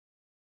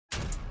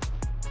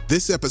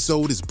This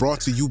episode is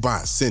brought to you by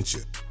Essentia.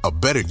 A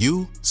better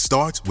you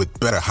starts with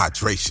better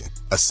hydration.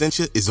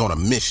 Essentia is on a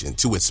mission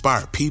to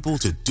inspire people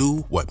to do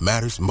what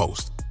matters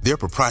most. Their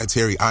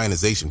proprietary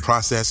ionization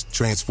process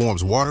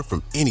transforms water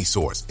from any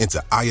source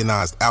into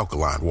ionized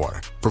alkaline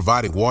water,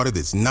 providing water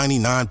that's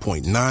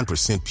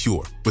 99.9%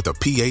 pure with a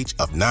pH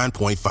of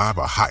 9.5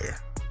 or higher.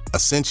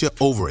 Essentia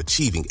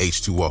overachieving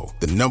H2O,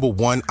 the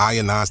 #1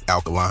 ionized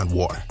alkaline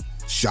water.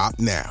 Shop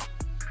now.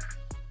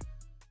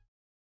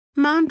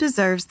 Mom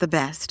deserves the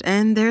best,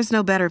 and there's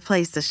no better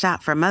place to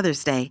shop for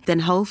Mother's Day than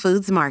Whole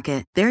Foods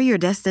Market. They're your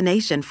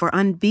destination for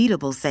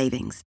unbeatable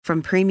savings,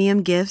 from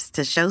premium gifts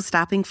to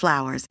show-stopping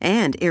flowers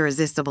and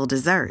irresistible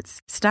desserts.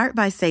 Start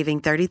by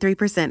saving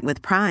 33%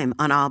 with Prime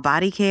on all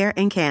body care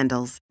and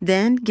candles.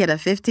 Then get a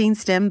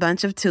 15-stem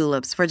bunch of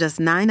tulips for just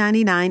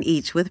 $9.99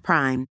 each with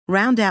Prime.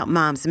 Round out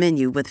Mom's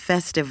menu with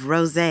festive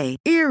rosé,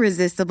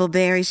 irresistible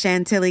berry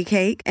chantilly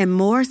cake, and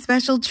more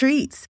special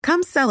treats.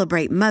 Come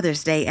celebrate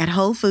Mother's Day at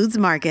Whole Foods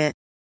Market.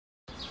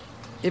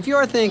 If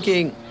you're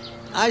thinking,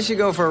 I should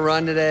go for a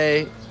run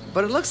today,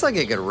 but it looks like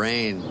it could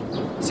rain,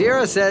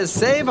 Sierra says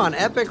save on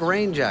epic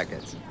rain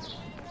jackets.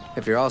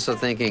 If you're also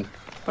thinking,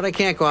 but I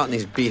can't go out in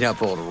these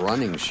beat-up old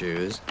running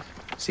shoes,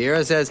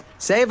 Sierra says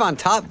save on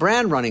top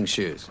brand running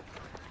shoes.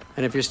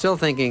 And if you're still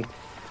thinking,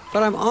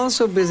 but I'm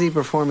also busy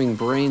performing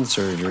brain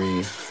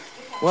surgery,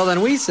 well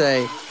then we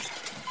say,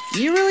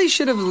 you really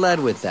should have led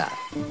with that.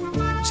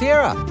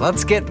 Sierra,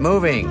 let's get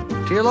moving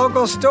to your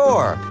local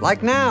store,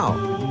 like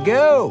now.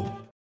 Go!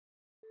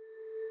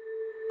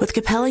 With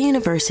Capella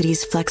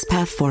University's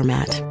FlexPath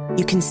format,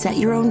 you can set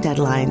your own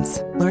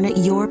deadlines, learn at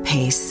your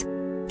pace,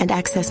 and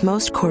access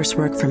most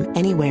coursework from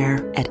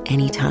anywhere at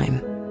any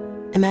time.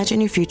 Imagine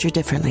your future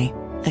differently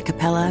at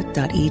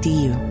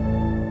capella.edu.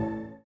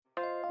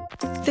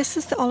 This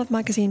is the Olive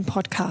Magazine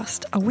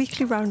podcast, a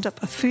weekly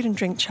roundup of food and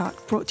drink chat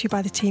brought to you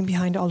by the team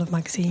behind Olive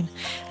Magazine,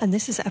 and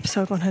this is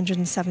episode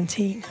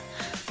 117.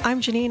 I'm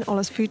Janine,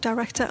 Olive's food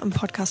director and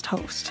podcast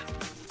host.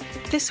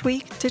 This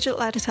week,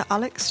 digital editor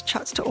Alex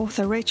chats to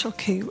author Rachel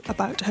KHOO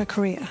about her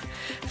career,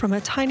 from her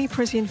tiny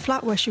Parisian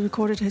flat where she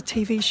recorded her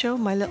TV show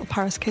My Little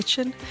Paris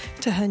Kitchen,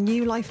 to her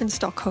new life in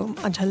Stockholm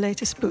and her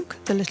latest book,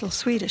 The Little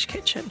Swedish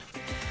Kitchen.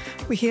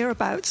 We hear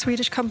about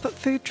Swedish comfort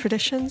food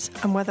traditions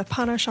and whether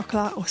pain au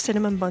chocolat or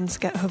cinnamon buns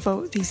get her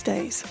vote these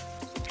days.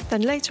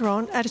 Then later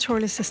on,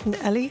 editorial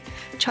assistant Ellie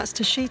chats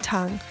to Shi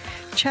Tang,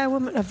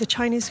 chairwoman of the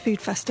Chinese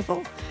Food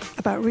Festival,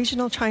 about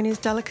regional Chinese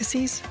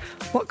delicacies,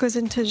 what goes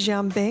into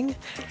jianbing,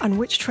 and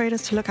which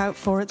traders to look out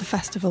for at the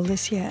festival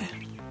this year.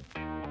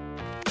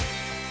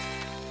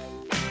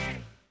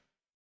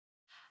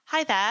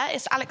 Hi there,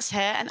 it's Alex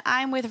here, and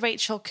I'm with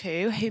Rachel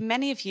KHOO, who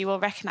many of you will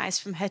recognise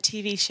from her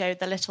TV show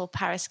The Little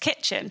Paris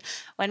Kitchen,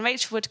 when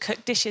Rachel would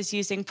cook dishes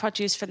using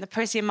produce from the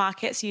Parisian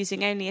markets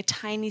using only a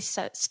tiny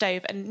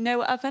stove and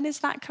no oven.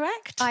 Is that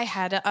correct? I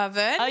had an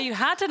oven. Oh, you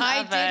had an oven?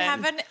 I did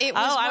have an. It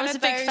was I was a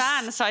big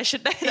fan, so I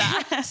should know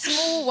that.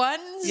 Small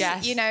ones,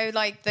 yes. You know,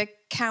 like the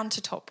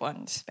countertop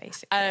ones,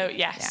 basically. Oh,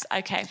 yes, yeah.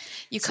 Okay.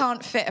 You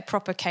can't fit a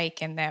proper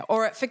cake in there,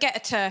 or forget a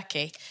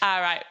turkey.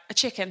 Right, a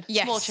chicken,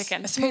 yes, small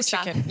chicken. A small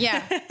chicken,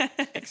 yeah,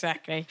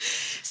 exactly.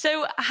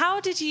 So how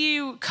did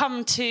you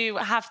come to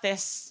have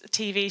this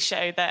TV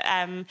show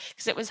that,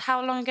 because it was,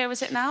 how long ago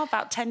was it now?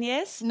 About 10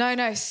 years?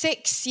 No,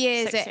 6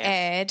 years it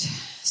aired.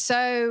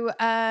 So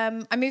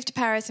I moved to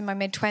Paris in my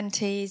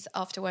mid-20s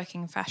after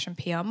working in fashion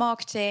PR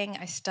marketing.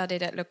 I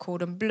studied at Le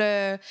Cordon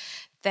Bleu.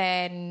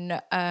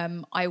 Then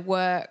I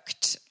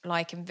worked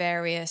like in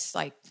various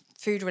like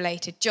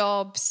food-related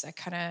jobs. I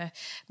kind of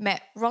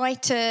met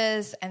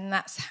writers, and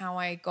that's how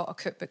I got a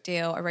cookbook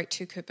deal. I wrote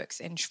 2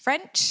 cookbooks in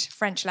French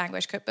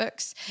language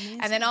cookbooks. Amazing.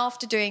 And then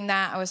after doing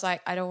that, I was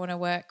like, I don't want to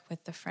work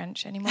with the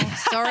French anymore.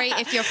 Sorry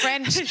if you're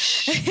French.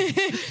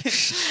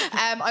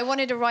 I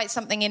wanted to write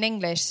something in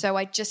English, so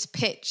I just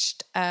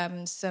pitched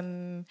to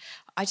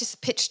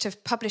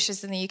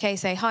publishers in the UK,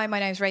 say, hi, my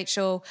name's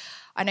Rachel.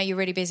 I know you're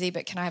really busy,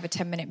 but can I have a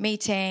 10-minute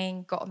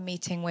meeting? Got a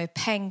meeting with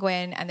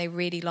Penguin, and they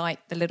really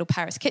liked the Little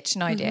Paris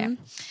Kitchen idea.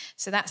 Mm-hmm.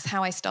 So that's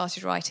how I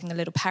started writing the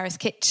Little Paris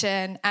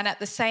Kitchen. And at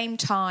the same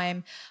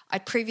time,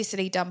 I'd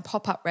previously done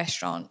pop-up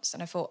restaurants,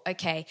 and I thought,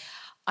 okay,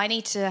 I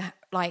need to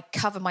like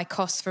cover my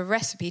costs for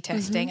recipe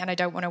testing, and I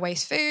don't want to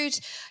waste food.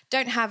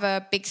 Don't have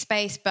a big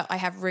space, but I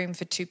have room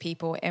for 2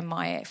 people in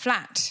my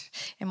flat,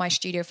 in my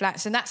studio flat.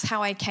 So that's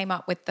how I came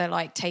up with the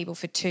like table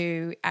for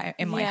 2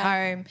 in my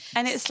home.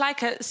 And it's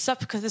like a sub,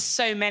 because there's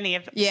so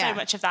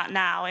much of that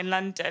now in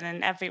London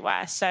and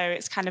everywhere. So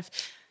it's kind of,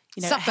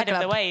 you know, ahead of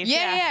the wave.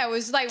 Yeah, it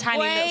was like tiny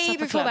way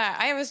before club. that.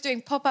 I was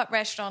doing pop-up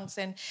restaurants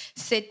in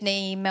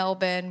Sydney,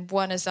 Melbourne,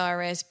 Buenos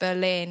Aires,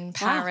 Berlin,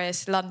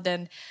 Paris,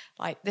 London.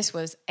 Like this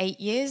was 8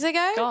 years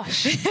ago.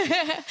 Gosh.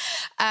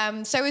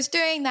 So I was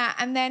doing that,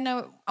 and then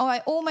I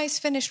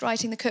almost finished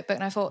writing the cookbook,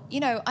 and I thought,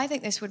 you know, I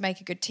think this would make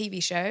a good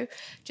TV show.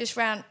 Just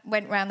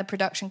went round the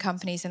production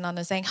companies in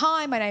London saying,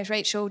 hi, my name's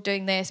Rachel,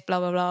 doing this, blah,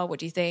 blah, blah, what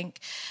do you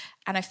think?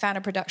 And I found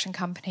a production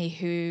company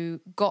who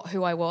got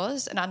who I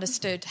was and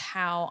understood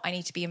how I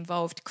need to be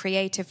involved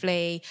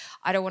creatively.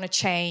 I don't want to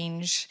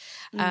change.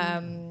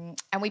 And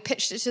we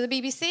pitched it to the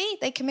BBC.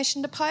 They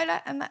commissioned a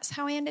pilot, and that's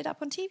how I ended up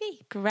on TV.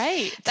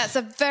 Great. That's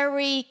a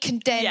very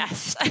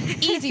condensed,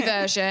 easy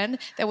version.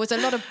 There was a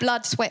lot of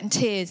blood, sweat and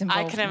tears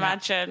involved. I can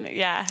imagine,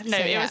 yeah. No,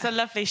 So, it yeah. was a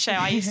lovely show.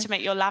 I used to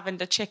make your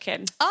lavender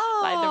chicken. Oh,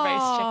 like the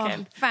roast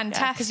chicken.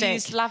 Fantastic. Because you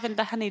used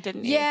lavender honey,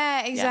 didn't you?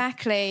 Yeah,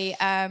 exactly.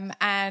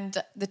 And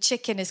the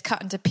chicken is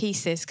cut into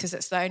pieces because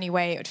it's the only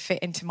way it would fit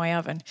into my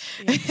oven.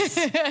 Yes.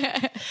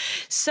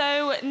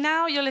 So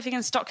now you're living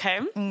in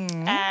Stockholm,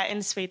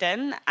 in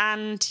Sweden,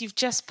 and you've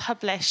just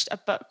published a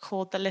book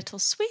called The Little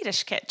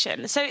Swedish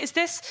Kitchen. So is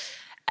this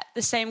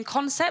the same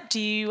concept? Do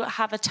you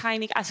have a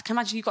tiny... I can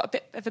imagine you've got a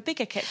bit of a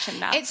bigger kitchen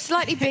now. It's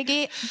slightly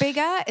bigger.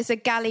 It's a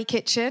galley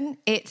kitchen.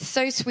 It's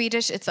so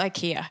Swedish, it's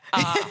IKEA.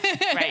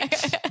 Great.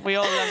 We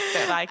all love a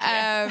bit of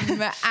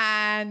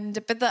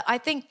IKEA. I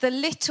think the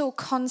little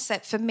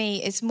concept for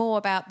me is more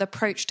about the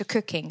approach to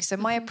cooking. So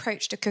my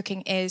approach to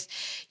cooking is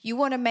you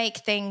want to make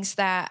things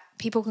that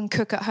people can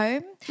cook at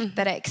home,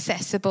 that are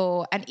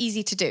accessible and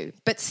easy to do,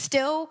 but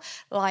still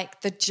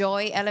like the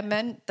joy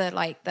element,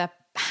 the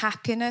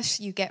happiness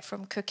you get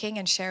from cooking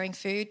and sharing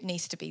food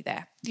needs to be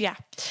there. Yeah.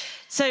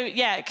 So,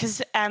 yeah,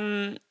 because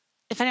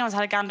if anyone's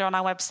had a gander on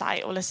our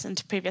website or listened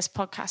to previous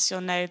podcasts,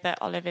 you'll know that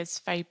Olive is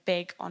very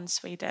big on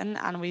Sweden,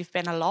 and we've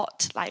been a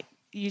lot, like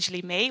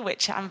usually me,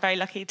 which I'm very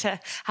lucky to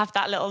have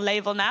that little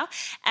label now.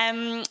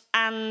 From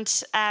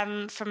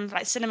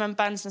like cinnamon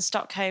buns in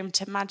Stockholm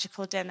to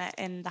magical dinner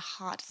in the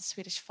heart of the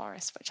Swedish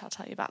forest, which I'll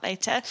tell you about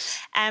later.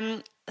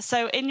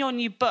 So in your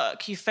new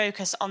book, you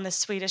focus on the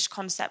Swedish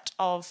concept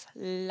of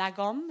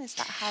lagom. Is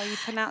that how you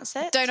pronounce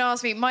it? Don't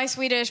ask me. My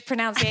Swedish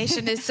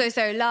pronunciation is so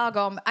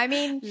lagom. I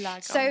mean,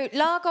 lagom. So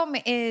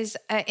lagom is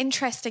an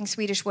interesting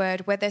Swedish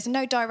word where there's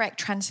no direct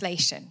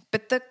translation.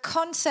 But the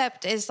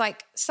concept is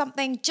like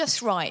something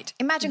just right.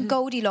 Imagine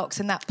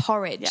Goldilocks and that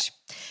porridge.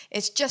 Yeah.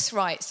 It's just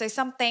right. So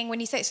something, when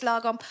you say it's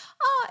lagom,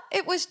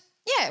 it was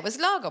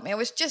lagom. It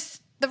was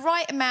just the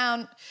right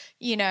amount,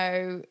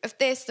 of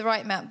this, the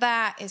right amount of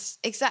that. Is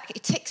exactly,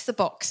 it ticks the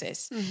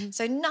boxes.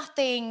 So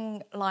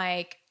nothing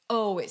like,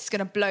 it's going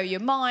to blow your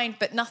mind,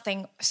 but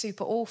nothing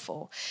super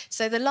awful.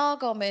 So the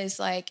lagom is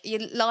like, your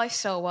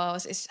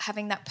lifestyle-wise, is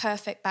having that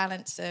perfect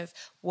balance of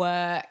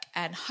work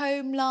and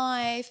home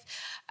life.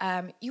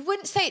 You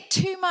wouldn't say it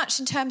too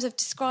much in terms of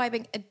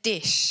describing a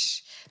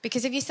dish,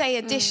 because if you say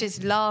a dish is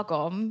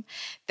lagom,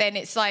 then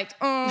it's like,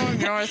 you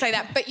don't want to say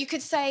that. But you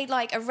could say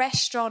like a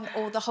restaurant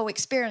or the whole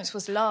experience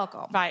was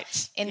lagom.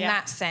 Right. In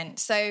that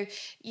sense. So,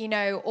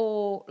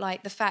 or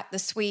like the fact the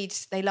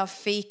Swedes, they love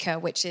fika,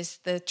 which is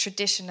the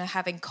tradition of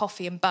having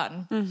coffee and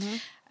bun,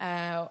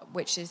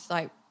 which is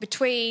like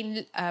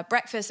between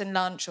breakfast and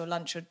lunch or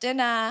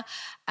dinner.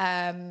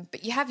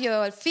 But you have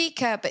your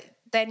fika, but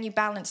then you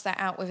balance that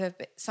out with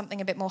something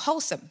a bit more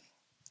wholesome.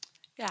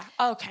 Yeah.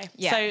 Okay.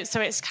 Yeah. So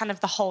it's kind of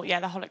the whole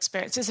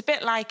experience. It's a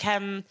bit like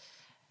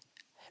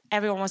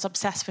everyone was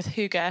obsessed with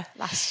hygge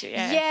last year.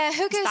 Yeah,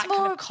 hygge is more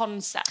kind of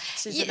concept,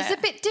 isn't it? It's a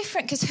bit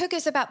different because hygge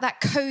is about that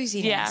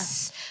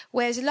coziness,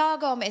 whereas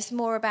lagom is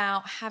more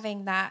about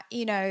having that,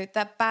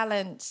 that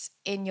balance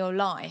in your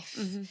life.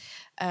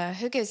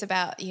 Hygge is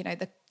about,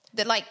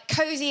 the like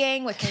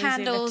cozying with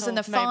candles and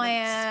the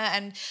fire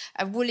and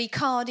a woolly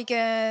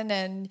cardigan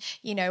and,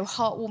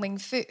 heartwarming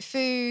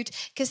food.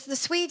 Because the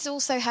Swedes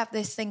also have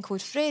this thing called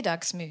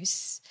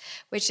fredagsmys,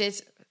 which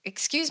is,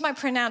 excuse my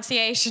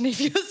pronunciation if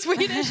you're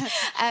Swedish.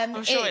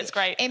 I'm sure it's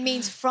great. It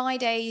means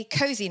Friday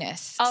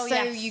coziness.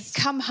 You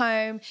come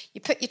home, you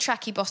put your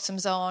tracky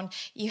bottoms on,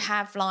 you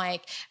have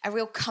like a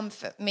real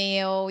comfort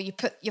meal, you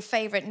put your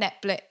favourite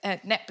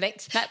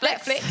Netflix.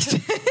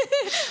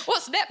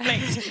 What's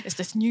Netflix? It's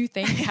this new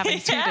thing having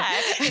Sweden.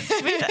 It's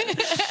Sweden.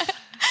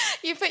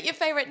 You put your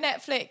favourite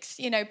Netflix,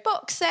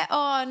 box set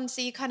on,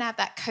 so you kind of have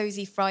that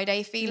cosy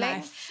Friday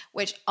feeling,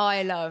 which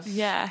I love.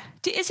 Yeah.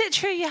 Is it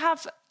true you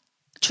have...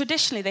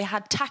 Traditionally, they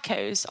had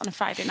tacos on a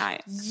Friday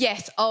night.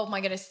 Yes. Oh, my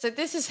goodness. So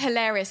this is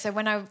hilarious. So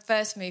when I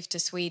first moved to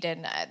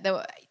Sweden,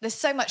 there's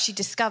so much you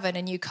discover in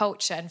a new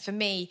culture. And for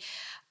me,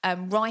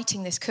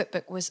 writing this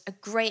cookbook was a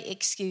great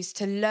excuse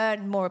to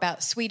learn more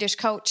about Swedish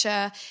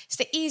culture. It's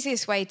the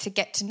easiest way to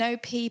get to know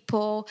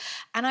people.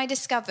 And I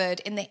discovered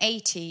in the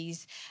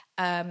 80s,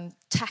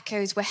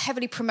 tacos were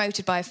heavily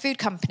promoted by a food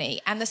company,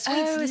 and the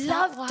Swedes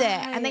loved it.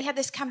 And they had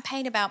this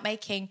campaign about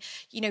making,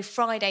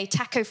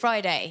 Taco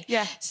Friday.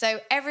 Yeah. So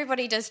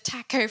everybody does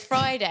Taco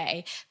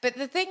Friday. But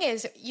the thing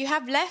is, you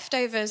have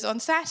leftovers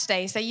on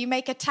Saturday, so you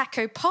make a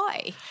taco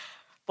pie.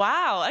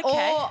 Wow,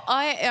 okay. Or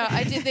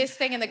I did this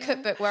thing in the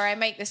cookbook where I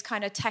make this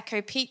kind of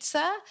taco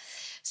pizza.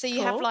 So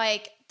you have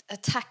like a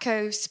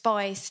taco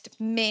spiced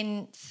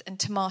mint and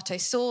tomato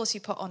sauce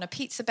you put on a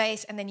pizza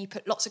base, and then you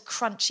put lots of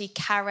crunchy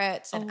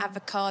carrots and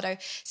avocado.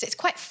 So it's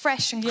quite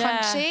fresh and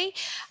crunchy.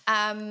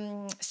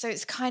 So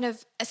it's kind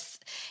of,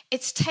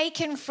 it's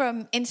taken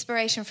from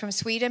inspiration from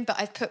Sweden, but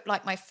I've put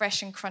like my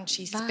fresh and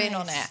crunchy spin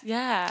on it.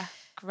 Yeah,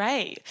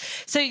 great.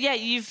 So yeah,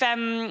 you've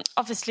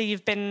obviously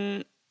you've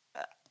been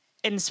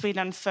in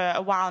Sweden for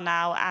a while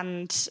now,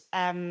 and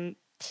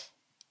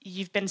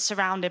you've been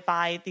surrounded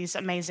by these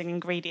amazing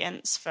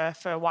ingredients for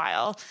a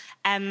while.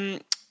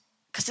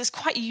 Because it's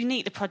quite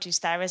unique, the produce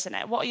there, isn't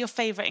it? What are your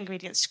favourite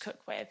ingredients to cook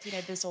with? You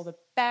know, there's all the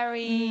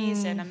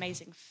berries and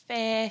amazing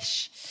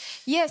fish.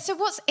 Yeah, so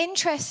what's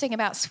interesting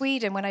about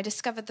Sweden when I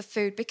discovered the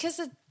food, because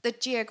of the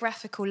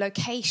geographical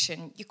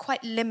location, you're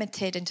quite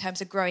limited in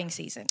terms of growing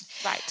season.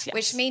 Right, yes.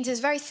 Which means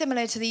it's very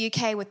similar to the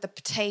UK with the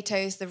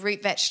potatoes, the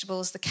root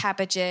vegetables, the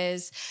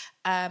cabbages.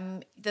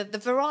 The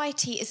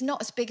variety is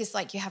not as big as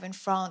like you have in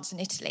France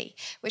and Italy,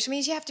 which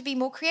means you have to be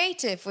more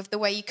creative with the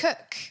way you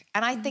cook.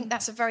 And I think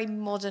that's a very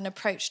modern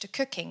approach to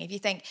cooking. If you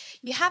think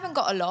you haven't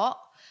got a lot,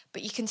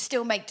 but you can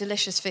still make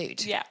delicious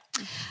food. Yeah.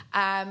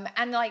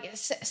 And like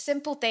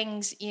simple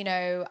things, you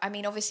know, I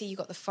mean, obviously you've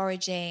got the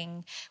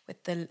foraging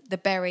with the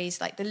berries,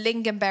 like the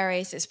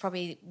lingonberries is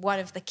probably one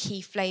of the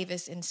key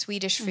flavors in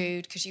Swedish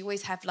food, because you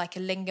always have like a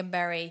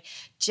lingonberry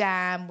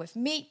jam with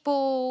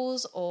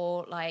meatballs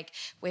or like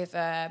with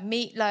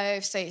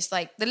meatloaf. So it's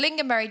like the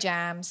lingonberry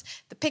jams,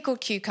 the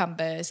pickled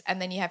cucumbers, and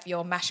then you have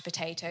your mashed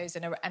potatoes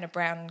and a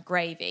brown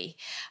gravy.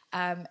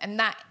 And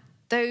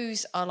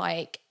those are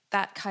like,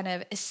 that kind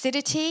of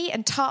acidity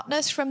and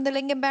tartness from the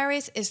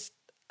lingonberries is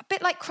a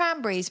bit like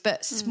cranberries,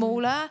 but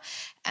smaller.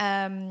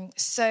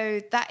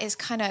 So that is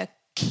kind of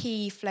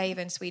key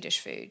flavour in Swedish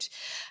food.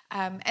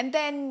 And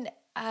then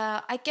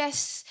I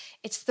guess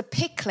it's the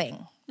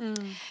pickling.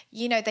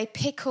 You know, they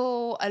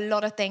pickle a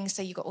lot of things.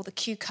 So you've got all the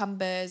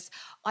cucumbers.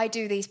 I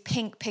do these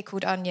pink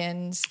pickled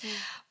onions,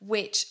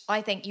 which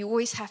I think you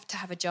always have to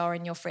have a jar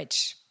in your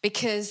fridge,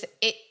 because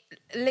it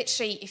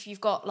literally, if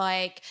you've got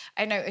like,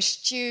 I know, a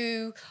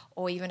stew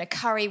or even a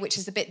curry, which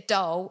is a bit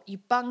dull, you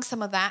bung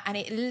some of that and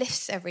it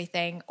lifts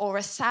everything. Or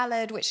a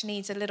salad, which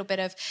needs a little bit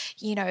of,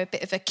 you know, a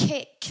bit of a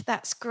kick.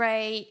 That's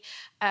great.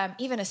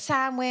 Even a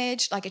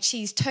sandwich, like a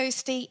cheese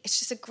toasty. It's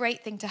just a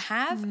great thing to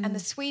have. And the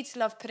Swedes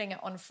love putting it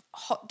on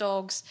hot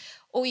dogs,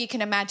 all you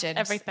can imagine.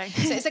 Everything.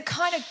 So it's a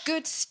kind of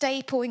good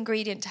staple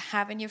ingredient to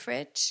have in your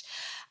fridge.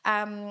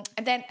 And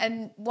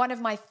one of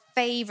my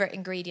favourite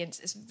ingredients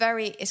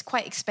is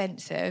quite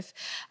expensive.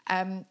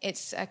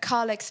 It's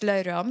Kalix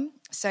Lödom.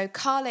 So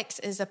Kalix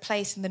is a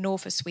place in the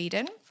north of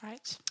Sweden.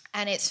 Right.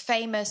 And it's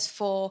famous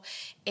for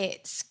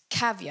its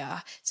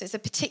caviar. So it's a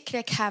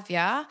particular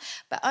caviar,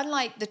 but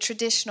unlike the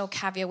traditional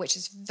caviar, which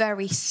is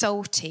very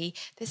salty,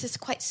 this is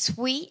quite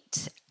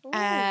sweet.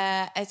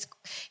 It's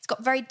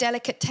got very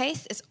delicate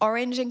taste. It's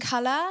orange in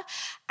colour.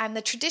 And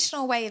the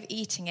traditional way of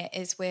eating it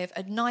is with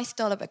a nice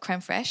dollop of creme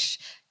fraiche,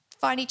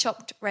 finely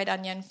chopped red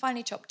onion,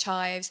 finely chopped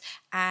chives,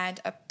 and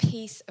a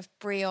piece of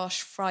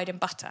brioche fried in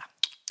butter.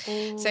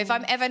 Ooh. So if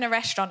I'm ever in a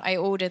restaurant, I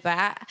order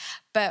that.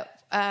 But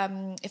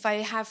if I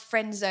have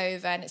friends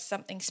over and it's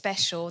something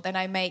special, then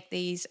I make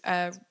these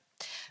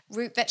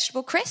root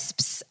vegetable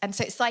crisps. And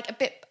so it's like a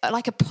bit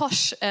like a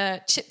posh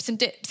chips and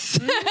dips.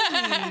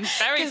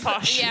 Very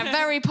posh. Yeah,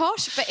 very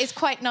posh, but it's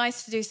quite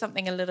nice to do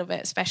something a little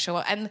bit special.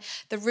 And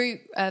the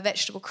root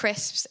vegetable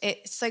crisps,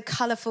 it's so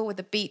colourful with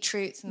the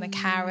beetroots and the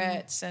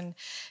carrots. And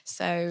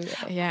so,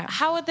 yeah.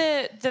 How are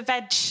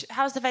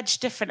how's the veg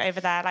different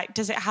over there? Like,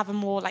 does it have a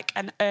more like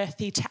an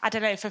earthy, I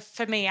don't know,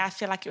 for me, I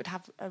feel like it would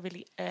have a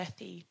really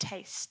earthy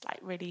taste, like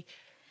really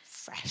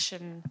fresh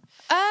and...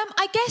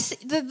 I guess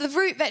the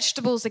root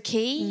vegetables are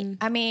key.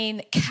 I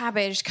mean,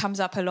 cabbage comes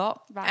up a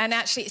lot. Right. And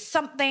actually it's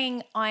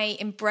something I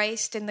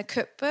embraced in the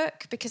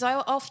cookbook, because I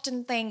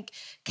often think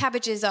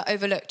cabbages are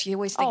overlooked. You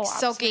always think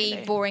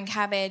soggy, boring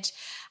cabbage.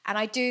 And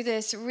I do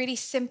this really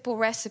simple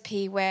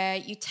recipe where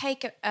you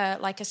take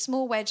like a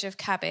small wedge of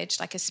cabbage,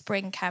 like a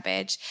spring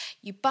cabbage,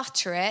 you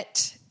butter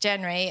it,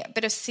 generally, a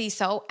bit of sea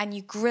salt, and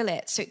you grill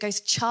it so it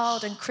goes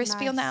charred and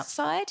crispy on the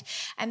outside.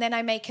 And then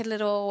I make a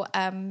little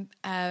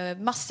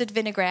mustard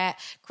vinaigrette,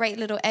 great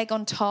little egg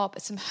on top,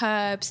 some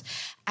herbs,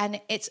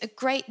 and it's a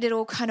great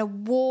little kind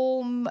of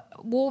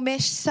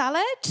warmish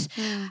salad.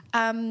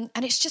 And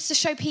it's just to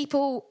show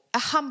people a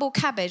humble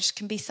cabbage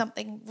can be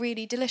something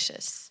really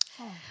delicious.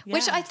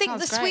 Which I think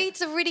the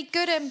Swedes are really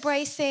good at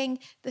embracing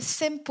the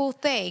simple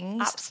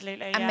things.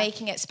 Absolutely, and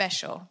making it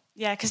special.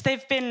 Yeah, because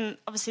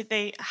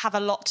they have a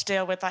lot to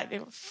deal with, like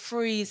the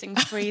freezing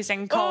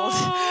cold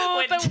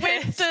winters. The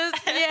winters,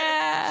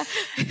 yeah.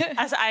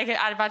 As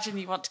I imagine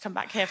you want to come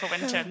back here for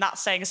winter, and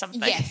that's saying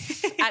something.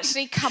 Yes,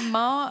 actually, come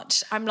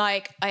March,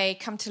 I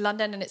come to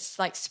London and it's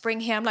like spring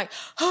here. I'm like,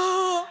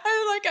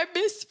 I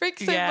miss spring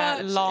so much.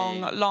 Yeah,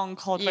 long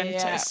cold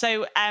winter.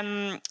 So,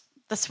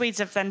 the Swedes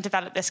have then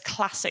developed this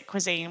classic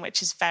cuisine,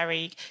 which is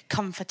very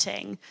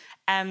comforting,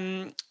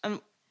 and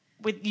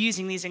with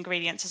using these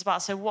ingredients as well.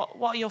 So what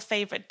are your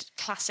favourite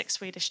classic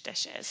Swedish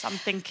dishes? I'm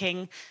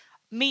thinking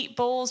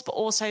meatballs, but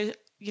also,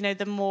 you know,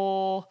 the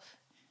more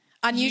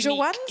unusual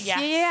unique ones.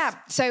 Yes. Yeah.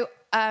 So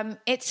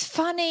it's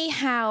funny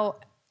how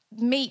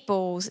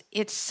meatballs,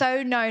 it's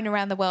so known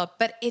around the world,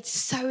 but it's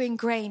so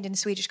ingrained in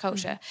Swedish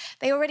culture.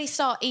 They already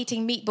start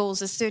eating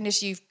meatballs as soon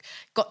as you've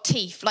got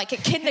teeth. Like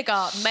at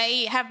kindergarten,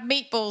 they have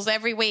meatballs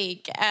every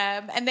week.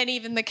 And then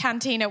even the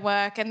canteen at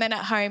work, and then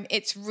at home,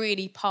 it's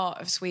really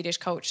part of Swedish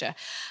culture.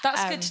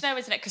 That's good to know,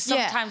 isn't it? Because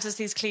sometimes there's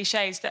these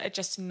cliches that are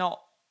just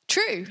not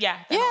true. Yeah,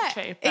 they're not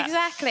true.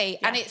 Exactly.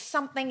 Yeah. And it's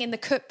something in the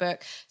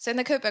cookbook. So in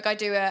the cookbook, I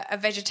do a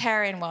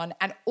vegetarian one,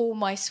 and all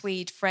my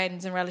Swede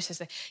friends and relatives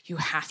say, you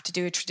have to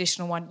do a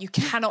traditional one. You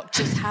cannot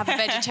just have a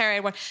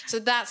vegetarian one. So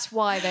that's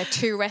why there are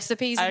 2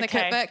 recipes in the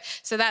cookbook.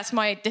 So that's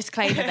my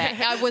disclaimer there.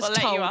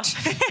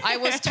 I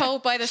was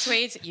told by the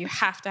Swedes, you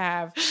have to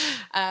have.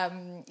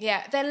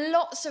 There are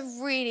lots of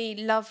really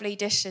lovely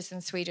dishes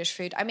in Swedish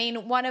food. I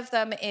mean, one of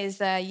them is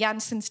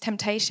Jansson's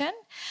Temptation,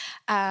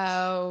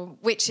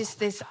 which is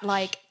this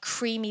like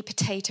creamy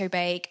potato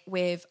bake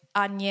with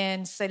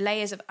onions, so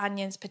layers of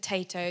onions,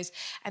 potatoes,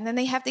 and then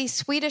they have these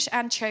Swedish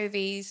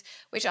anchovies,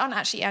 which aren't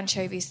actually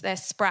anchovies, they're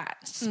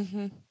sprats.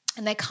 Mm-hmm.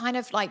 And they're kind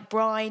of like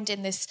brined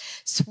in this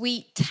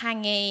sweet,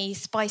 tangy,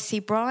 spicy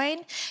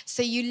brine.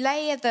 So you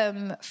layer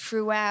them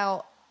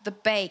throughout the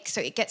bake,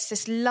 so it gets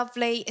this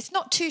lovely, it's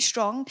not too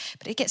strong,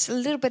 but it gets a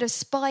little bit of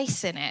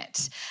spice in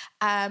it.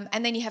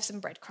 And then you have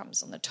some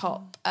breadcrumbs on the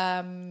top.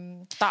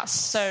 That's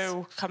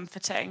so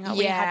comforting.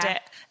 We had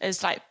it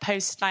as like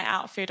post-night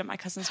out food at my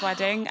cousin's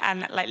wedding,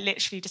 and like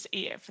literally just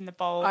eat it from the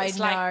bowl. It's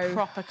like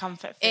proper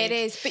comfort food. It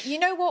is. But you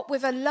know what?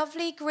 With a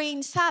lovely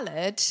green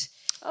salad...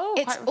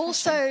 it's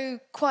also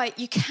quite,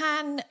 you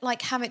can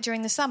like have it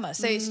during the summer.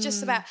 So it's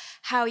just about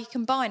how you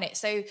combine it.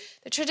 So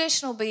the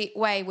traditional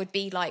way would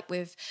be like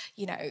with,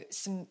 you know,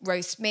 some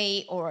roast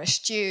meat or a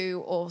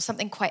stew or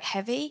something quite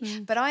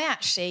heavy. But I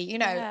actually, you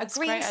know, a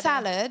green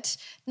salad,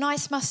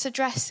 nice mustard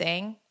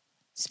dressing,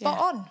 spot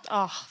on.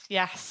 Oh,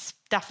 yes.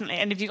 Definitely.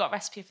 And have you got a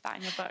recipe for that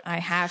in your book? I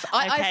have.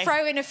 I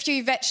throw in a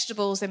few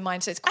vegetables in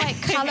mine, so it's quite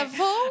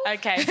colourful.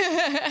 Okay.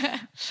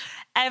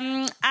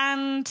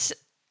 And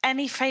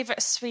any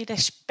favourite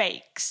Swedish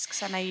bakes?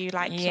 Because I know you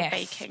like your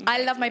baking.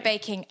 I love my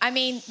baking. I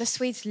mean, the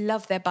Swedes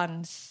love their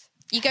buns.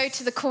 You go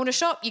to the corner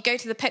shop, you go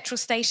to the petrol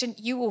station,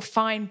 you will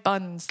find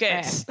buns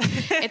there.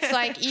 It's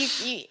like,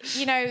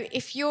 you know,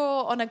 if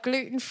you're on a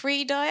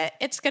gluten-free diet,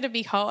 it's going to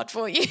be hard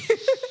for you.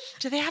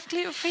 Do they have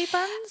gluten-free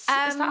buns? Is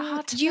that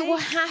hard to You make? will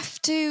have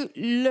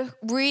to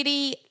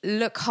really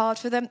look hard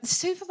for them. The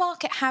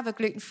supermarket have a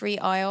gluten-free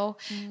aisle,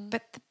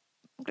 but the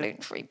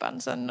gluten-free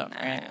buns are not.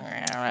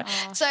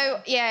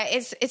 So yeah,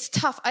 it's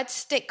tough. I'd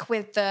stick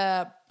with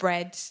the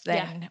breads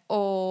then,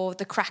 or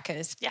the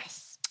crackers.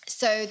 Yes.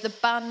 So the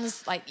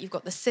buns, like you've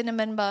got the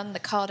cinnamon bun, the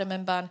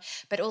cardamom bun,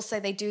 but also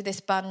they do this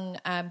bun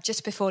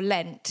just before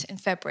Lent in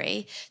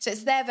February. So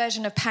it's their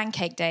version of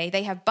Pancake Day.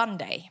 They have Bun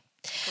Day.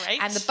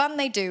 Great. And the bun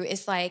they do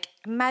is like,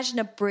 imagine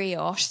a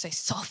brioche, so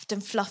soft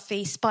and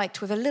fluffy, spiked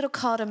with a little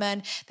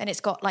cardamom. Then it's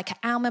got like an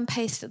almond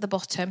paste at the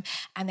bottom,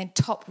 and then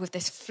topped with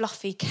this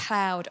fluffy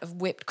cloud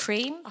of whipped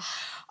cream.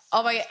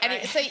 Oh my God.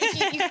 And so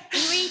if you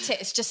eat it,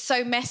 it's just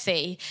so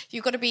messy.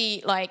 You've got to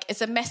be like,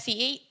 it's a messy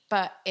eat,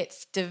 but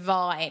it's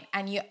divine.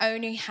 And you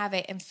only have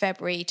it in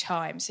February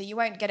time. So you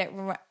won't get it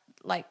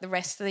like the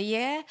rest of the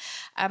year,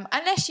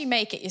 unless you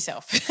make it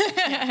yourself.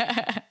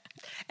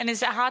 And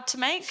is it hard to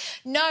make?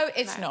 No,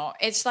 it's not.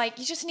 It's like,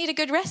 you just need a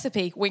good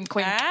recipe. Wink,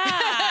 wink.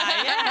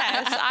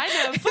 Yes. I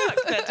know a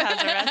book that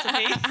has a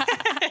recipe.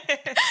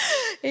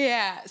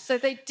 Yeah. So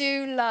they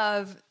do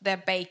love their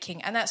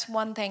baking. And that's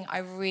one thing I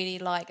really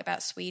like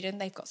about Sweden.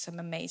 They've got some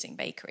amazing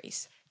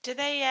bakeries. Do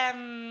they,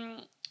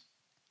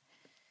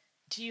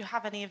 do you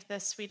have any of the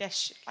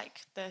Swedish,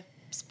 like the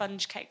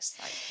sponge cakes?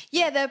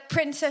 Yeah, the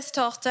Princess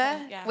Torta,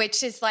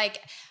 which is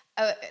like...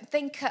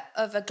 think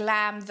of a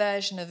glam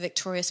version of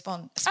Victoria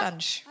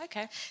sponge. Oh,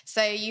 okay.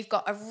 So you've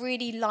got a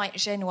really light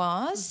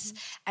genoise,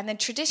 and then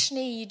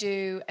traditionally you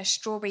do a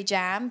strawberry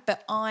jam,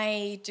 but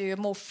I do a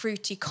more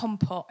fruity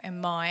compote in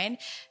mine,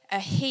 a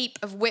heap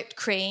of whipped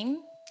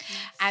cream,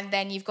 and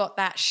then you've got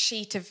that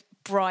sheet of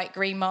bright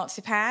green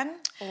marzipan,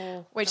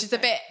 which is a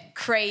bit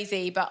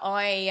crazy, but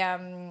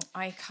I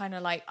kind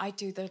of like, I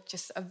do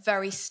just a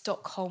very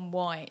Stockholm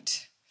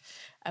white.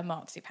 A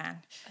marzipan.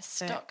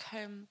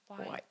 Stockholm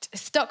white.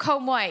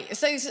 Stockholm white.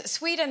 So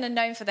Sweden are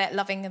known for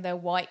loving their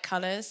white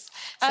colours.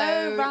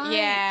 So, right.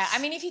 Yeah. I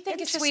mean, if you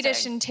think of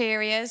Swedish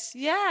interiors,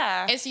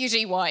 it's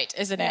usually white,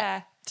 isn't it?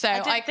 Yeah. So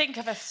I think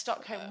of a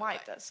Stockholm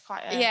white that's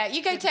quite a...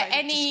 you go to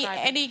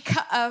any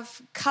cut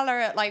of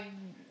colour, like,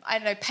 I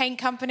don't know, paint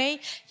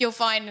company, you'll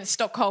find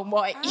Stockholm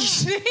white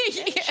usually.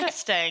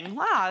 Interesting.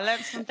 Wow, I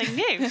learned something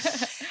new.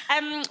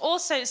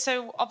 Also,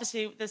 so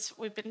obviously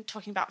we've been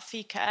talking about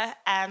fika,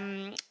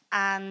 and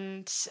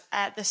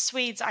the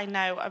Swedes I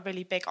know are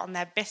really big on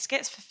their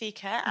biscuits for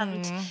fika,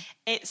 and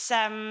it's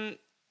I've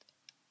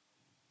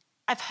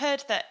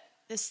heard that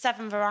there's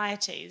 7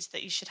 varieties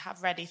that you should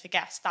have ready for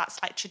guests.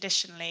 That's like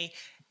traditionally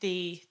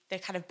the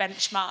kind of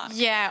benchmark.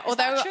 Yeah,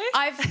 although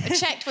I've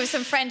checked with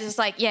some friends, it's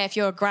like, if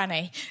you're a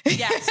granny.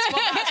 Yes,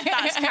 well,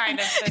 that's kind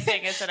of the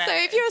thing, isn't it? So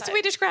if you're a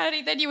Swedish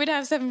granny, then you would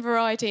have 7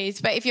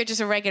 varieties. But if you're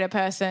just a regular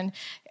person,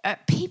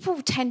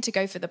 people tend to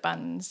go for the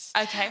buns.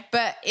 Okay.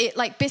 But it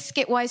like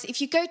biscuit-wise,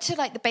 if you go to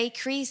like the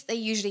bakeries, they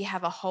usually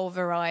have a whole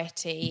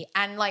variety.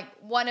 And like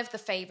one of the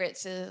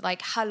favourites is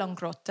like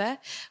hallongrotte,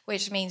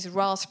 which means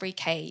raspberry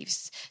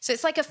caves. So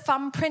it's like a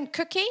thumbprint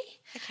cookie.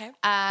 Okay.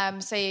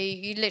 So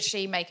you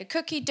literally make a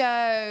cookie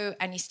dough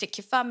and you stick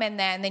your thumb in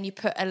there and then you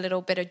put a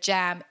little bit of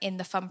jam in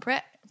the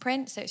thumbprint.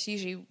 So it's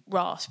usually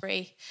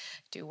raspberry.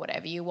 Do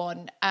whatever you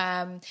want.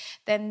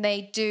 Then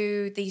they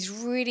do these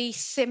really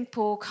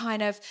simple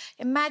kind of,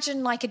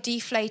 imagine like a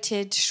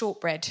deflated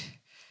shortbread.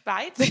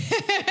 Right.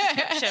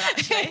 Description,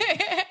 actually.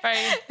 Very,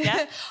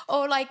 yeah.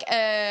 Or like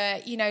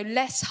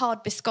less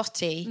hard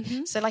biscotti.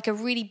 Mm-hmm. So like a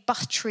really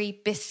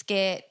buttery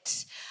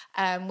biscuit,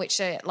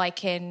 which are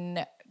like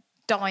in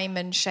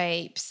diamond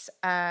shapes.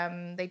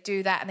 They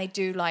do that, and they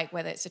do like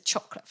whether it's a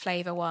chocolate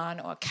flavour one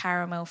or a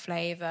caramel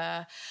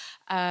flavour.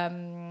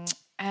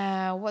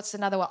 What's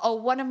another one? Oh,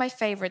 one of my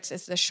favourites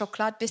is the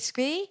chocolate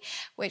biscuit,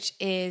 which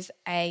is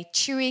a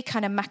chewy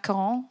kind of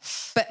macaron,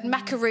 but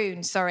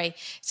macaroon, sorry.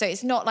 So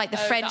it's not like the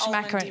French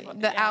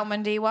macaron, the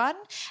almondy one.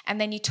 And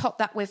then you top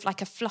that with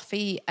like a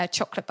fluffy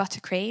chocolate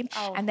buttercream,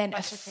 and then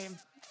buttercream.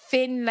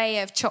 Thin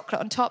layer of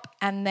chocolate on top,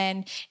 and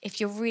then if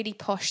you're really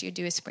posh, you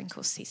do a sprinkle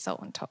of sea salt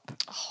on top.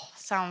 Oh,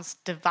 sounds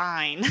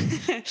divine.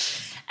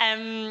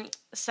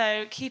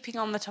 So keeping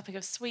on the topic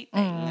of sweet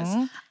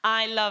things,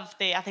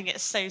 I think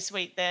it's so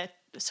sweet, the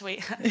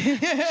sweet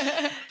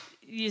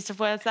use of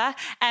words there.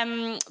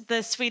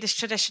 The Swedish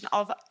tradition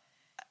of,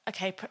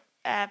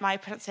 my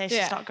pronunciation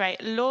is not great,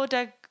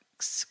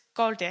 Lördagsgodis.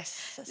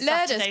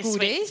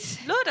 Lördagsgodis.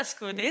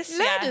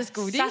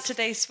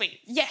 Saturday sweets.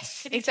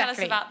 Yes, Can you tell us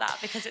about that?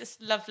 Because it's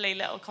a lovely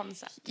little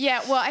concept. Yeah,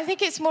 well, I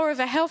think it's more of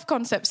a health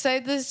concept. So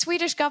the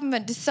Swedish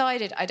government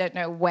decided, I don't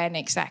know when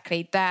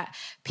exactly, that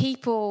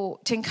to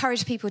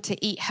encourage people to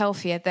eat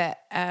healthier,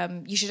 that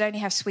you should only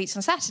have sweets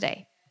on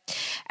Saturday.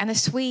 And the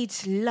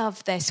Swedes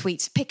love their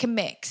sweets. Pick and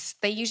mix.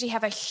 They usually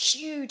have a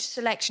huge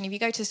selection. If you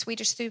go to a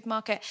Swedish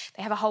supermarket,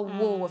 they have a whole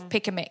wall of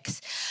pick and mix.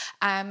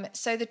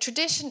 So the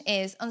tradition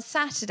is on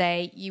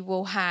Saturday, you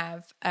will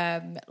have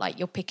like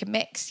your pick and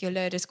mix, your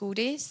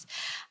lördagsgodis.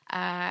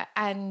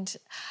 And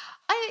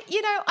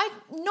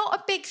I'm not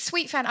a big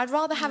sweet fan. I'd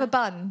rather have a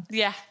bun.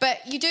 Yeah. But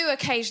you do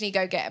occasionally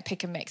go get a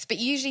pick and mix. But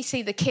you usually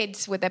see the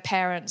kids with their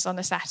parents on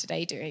a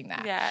Saturday doing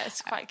that. Yeah,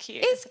 it's quite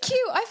cute. It's cute.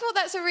 I thought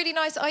that's a really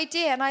nice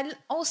idea. And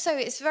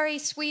it's very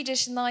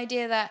Swedish in the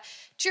idea that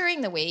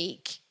during the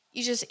week,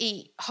 you just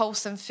eat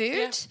wholesome food.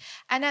 Yeah.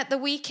 And at the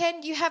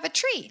weekend, you have a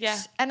treat. Yeah.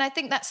 And I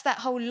think that's that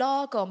whole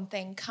lagom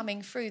thing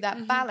coming through,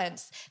 that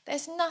balance.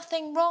 There's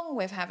nothing wrong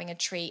with having a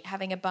treat,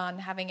 having a bun,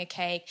 having a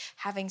cake,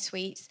 having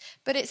sweets.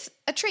 But it's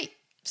a treat.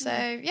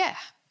 So, yeah.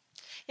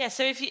 Yeah,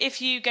 so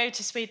if you go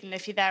to Sweden,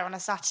 if you're there on a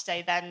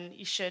Saturday, then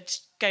you should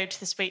go to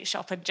the sweet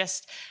shop and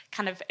just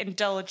kind of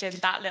indulge in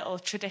that little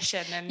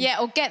tradition.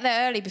 Yeah, or get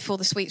there early before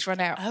the sweets run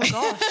out. Oh,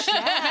 gosh,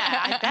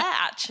 yeah, I bet,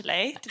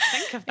 actually. Didn't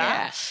think of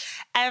that.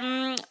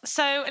 Yeah.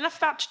 So enough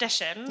about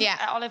tradition. Yeah.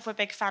 At Olive, we're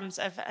big fans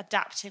of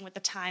adapting with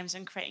the times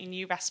and creating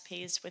new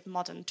recipes with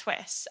modern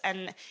twists.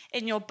 And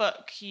in your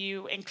book,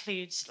 you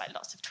include like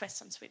lots of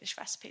twists on Swedish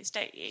recipes,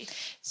 don't you?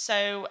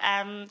 So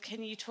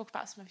can you talk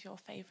about some of your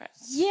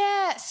favourites?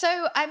 Yeah,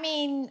 so I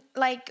mean,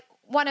 like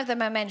one of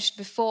them I mentioned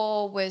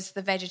before was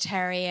the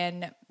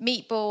vegetarian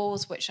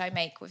meatballs, which I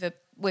make with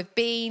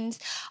beans.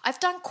 I've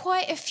done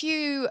quite a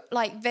few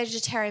like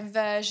vegetarian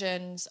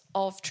versions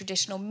of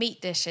traditional meat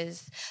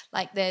dishes.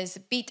 Like there's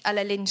bit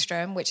alla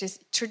Lindström, which is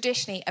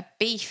traditionally a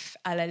beef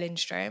alla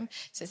Lindström.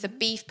 So it's a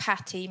beef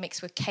patty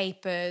mixed with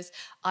capers,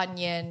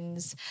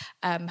 onions,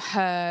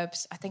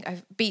 herbs,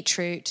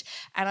 beetroot.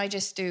 And I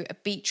just do a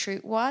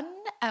beetroot one,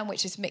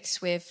 which is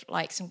mixed with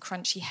like some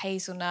crunchy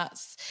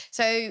hazelnuts.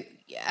 So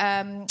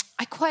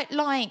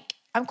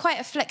I'm quite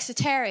a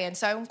flexitarian,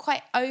 so I'm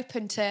quite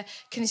open to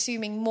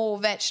consuming more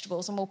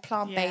vegetables and more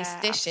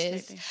plant-based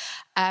dishes.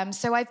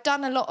 So I've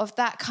done a lot of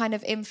that kind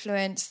of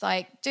influence,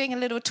 like doing a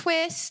little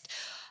twist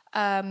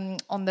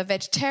on the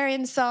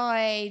vegetarian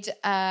side.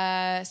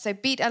 So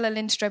bit alla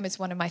Lindström is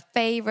one of my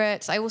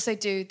favourites. I also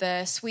do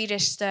the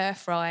Swedish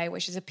stir-fry,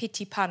 which is a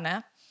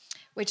pyttipanna,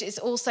 which is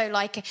also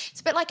it's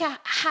a bit like a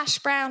hash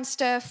brown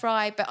stir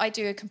fry, but I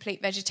do a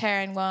complete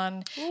vegetarian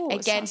one. Ooh,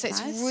 again. So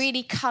it's nice.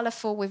 really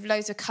colourful with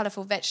loads of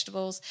colourful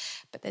vegetables,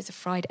 but there's a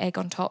fried egg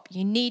on top.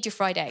 You need your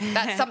fried egg.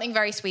 That's something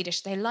very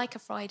Swedish. They like a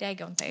fried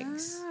egg on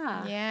things.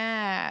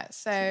 Yeah.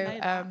 So,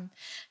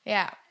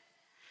 yeah.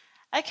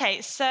 Okay,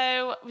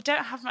 so we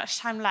don't have much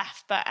time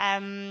left, but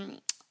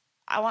I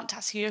want to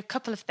ask you a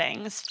couple of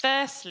things.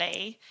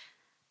 Firstly,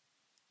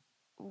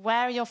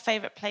 where are your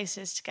favourite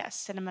places to get a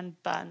cinnamon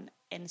bun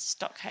in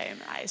Stockholm?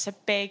 It's a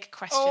big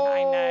question,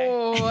 I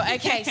know. Oh,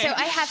 okay. So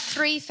I have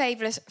three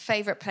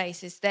favourite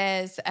places.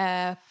 There's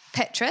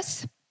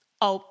Petrus.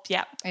 Oh,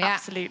 yeah,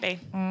 absolutely.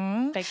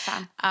 Big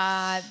fan.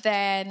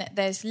 Then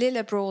there's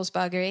Lillebror's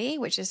Bageri,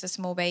 which is a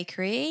small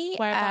bakery.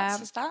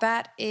 Whereabouts is that?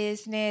 That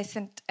is near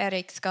St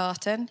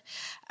Eriksgaten.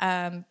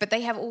 But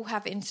they all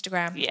have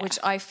Instagram, which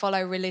I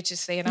follow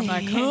religiously, and I'm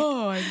like,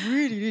 I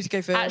really need to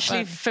go for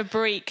Actually,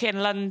 Fabrique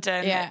in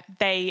London,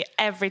 they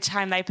every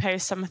time they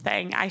post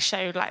something, I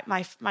show like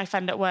my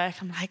friend at work.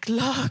 I'm like,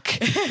 look,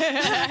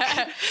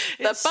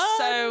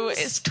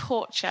 it's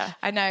torture.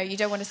 I know, you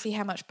don't want to see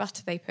how much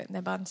butter they put in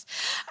their buns.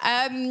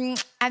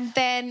 And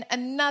then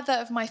another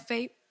of my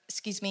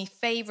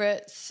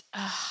favourites.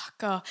 Oh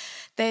God,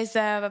 there's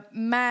Robin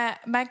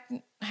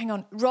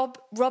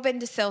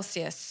de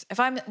Celsius.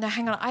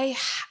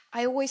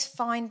 I always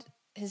find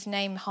his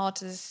name hard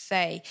to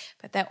say,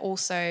 but they're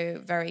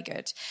also very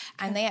good.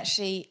 And they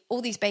actually,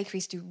 all these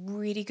bakeries do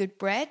really good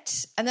bread.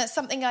 And that's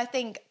something I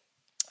think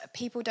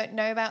people don't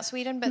know about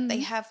Sweden, but they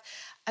have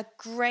a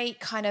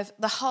great kind of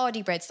the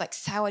hardy breads like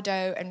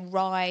sourdough and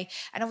rye.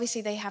 And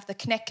obviously they have the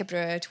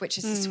knäckebröd, which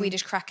is the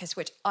Swedish crackers,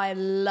 which I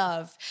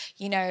love,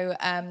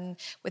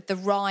 with the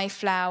rye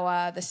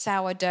flour, the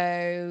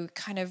sourdough,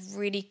 kind of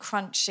really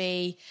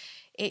crunchy.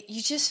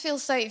 You just feel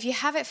so, if you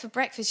have it for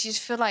breakfast, you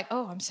just feel like,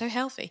 oh, I'm so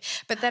healthy.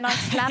 But then I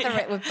slather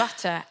it with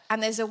butter,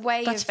 and there's a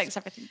way butter makes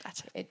everything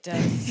better. It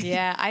does,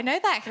 yeah. I know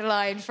that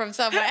line from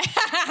somewhere.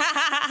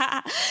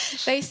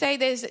 They say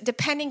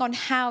depending on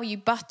how you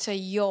butter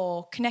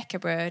your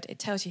knäckebröd, it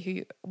tells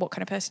you what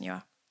kind of person you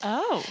are.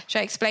 Oh. Should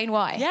I explain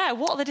why? Yeah,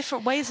 what are the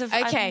different ways of...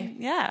 Okay,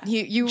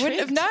 you wouldn't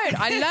have known.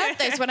 I learned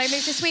this when I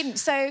moved to Sweden.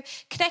 So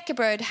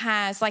knäckebröd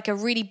has like a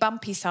really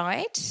bumpy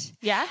side.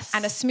 Yes.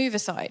 And a smoother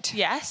side.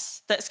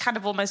 Yes, that's kind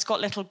of almost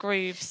got little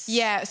grooves.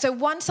 Yeah, so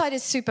one side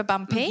is super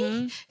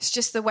bumpy. It's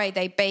just the way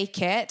they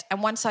bake it.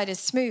 And one side is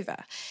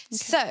smoother. Okay.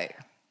 So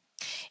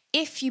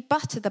if you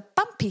butter the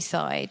bumpy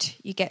side,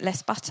 you get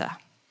less butter.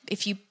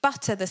 If you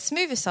butter the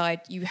smoother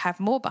side, you have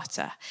more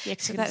butter. Yeah,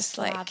 so that's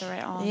slather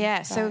it on. Yeah,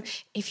 right. So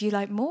if you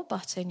like more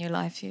butter in your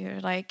life,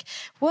 you're like,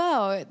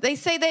 well, they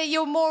say that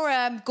you're more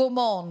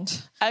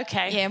gourmand.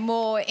 Okay. Yeah,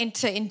 more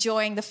into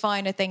enjoying the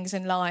finer things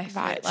in life.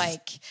 Right.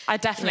 Like, I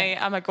definitely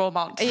am a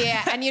gourmand.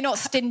 Yeah, and you're not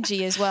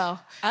stingy as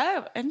well.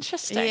 Oh,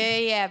 interesting.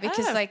 Yeah,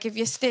 because like if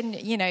you're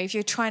if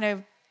you're trying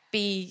to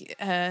be...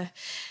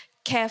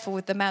 careful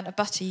with the amount of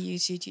butter you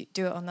use, you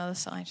do it on the other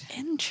side.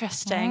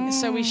 Interesting.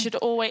 So we should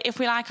always, if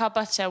we like our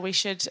butter, we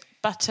should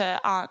butter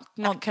our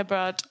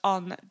knäckebröd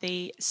on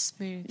the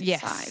smooth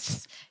side.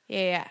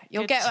 Yeah.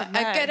 You'll get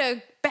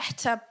a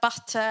better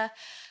butter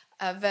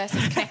versus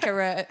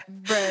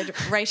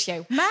knäckebröd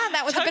ratio. Man,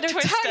 that was a bit of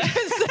tongue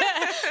twister.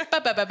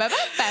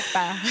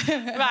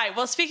 Right.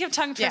 Well, speaking of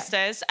tongue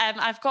twisters,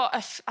 I've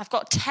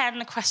got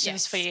 10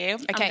 questions for you.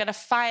 Okay. I'm going to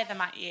fire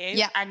them at you.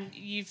 Yeah. And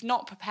you've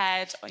not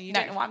prepared, or you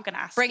don't know what I'm going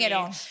to ask you. Bring it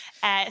on.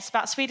 It's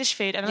about Swedish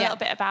food and a little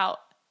bit about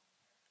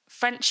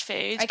French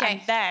food,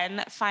 and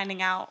then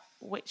finding out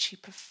which you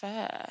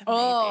prefer. Maybe.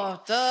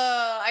 Oh,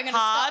 duh. I'm going to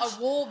start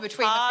a war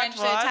between the French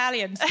and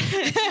Italians.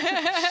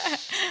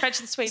 French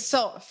and Swedes.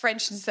 So,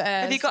 French and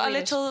Have you got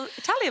Swedish. a little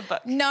Italian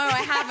book? No,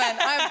 I haven't.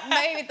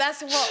 Maybe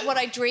that's what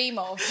I dream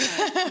of.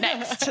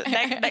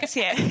 Next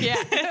year.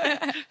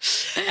 Yeah.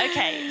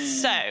 Okay,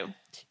 so,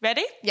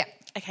 ready? Yeah.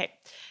 Okay.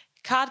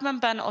 Cardamom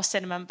bun or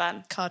cinnamon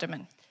bun?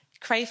 Cardamom.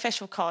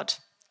 Crayfish or cod?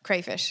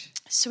 Crayfish.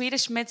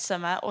 Swedish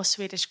midsummer or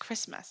Swedish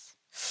Christmas?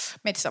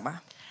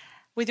 Midsummer.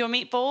 With your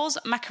meatballs,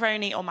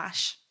 macaroni or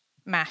mash?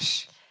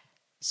 Mash.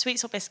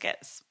 Sweets or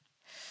biscuits?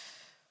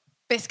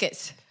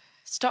 Biscuits.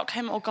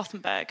 Stockholm or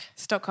Gothenburg?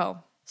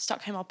 Stockholm.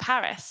 Stockholm or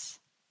Paris?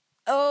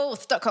 Oh,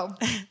 Stockholm.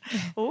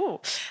 Ooh.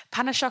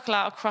 Pain au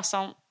chocolat or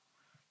croissant?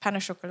 Pain au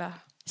chocolat.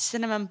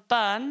 Cinnamon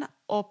bun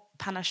or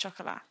pain au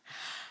chocolat?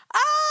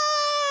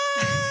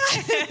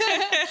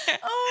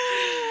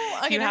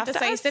 I'm going to have to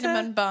say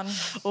cinnamon bun.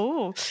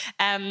 Ooh.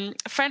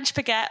 French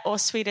baguette or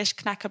Swedish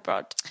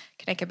knäckebröd?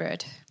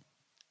 Knäckebröd.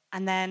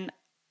 And then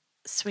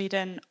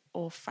Sweden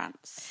or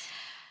France?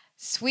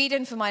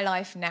 Sweden for my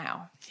life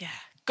now. Yeah.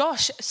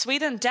 Gosh,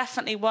 Sweden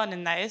definitely won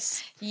in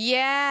those.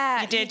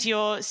 Yeah. You did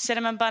your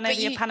cinnamon bun over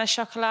your pain au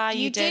chocolat.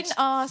 You didn't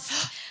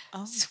ask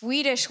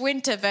Swedish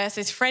winter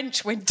versus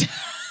French winter.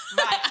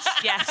 Right,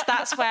 yes,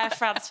 that's where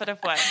France would have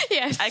won.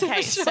 Yes.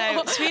 Okay,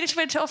 so Swedish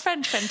winter or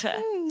French winter?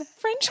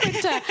 French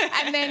winter.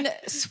 And then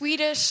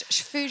Swedish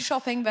food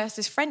shopping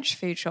versus French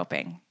food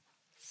shopping.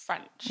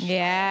 French.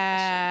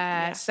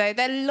 Yeah. So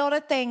there are a lot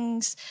of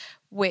things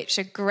which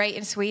are great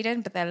in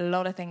Sweden, but there are a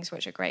lot of things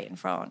which are great in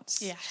France.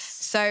 Yes.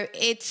 So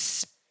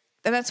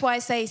and that's why I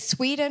say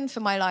Sweden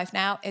for my life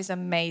now is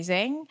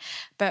amazing.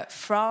 But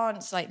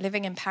France, like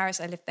living in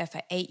Paris, I lived there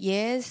for 8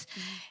 years.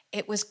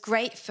 It was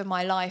great for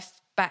my life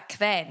back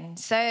then.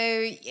 So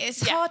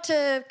it's hard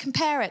to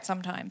compare it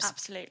sometimes.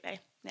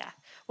 Absolutely. Yeah.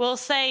 We'll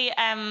say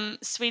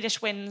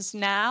Swedish wins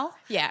now.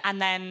 Yeah. And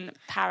then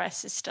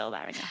Paris is still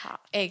there in your heart.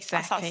 Exactly.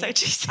 That sounds so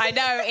cheesy. I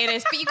know it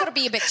is, but you've got to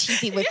be a bit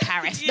cheesy with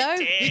Paris, though.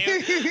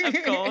 You do,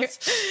 of course.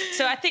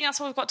 So I think that's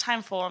all we've got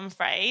time for, I'm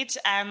afraid.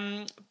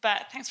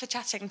 But thanks for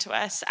chatting to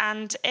us.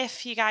 And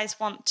if you guys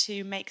want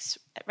to make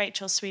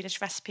Rachel's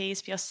Swedish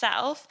recipes for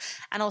yourself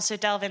and also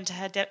delve into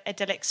her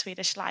idyllic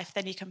Swedish life,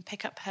 then you can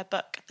pick up her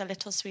book, The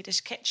Little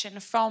Swedish Kitchen,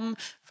 from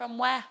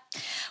where?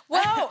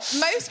 Well,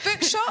 most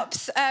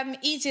bookshops.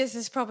 Easiest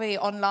is probably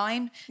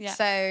online. Yeah.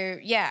 So,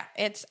 yeah,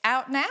 it's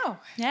out now.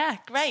 Yeah,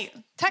 great.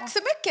 Tack så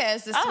mycket,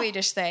 as the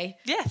Swedish say.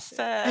 Yes,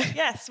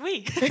 yes,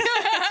 we.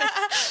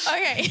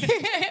 Okay.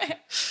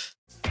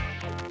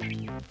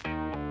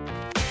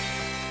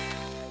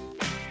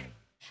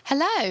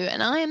 Hello,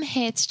 and I am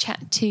here to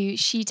chat to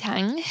Xi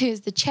Tang, who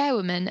is the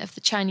chairwoman of the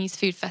Chinese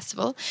Food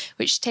Festival,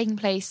 which is taking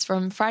place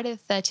from Friday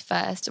the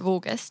 31st of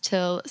August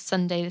till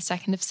Sunday the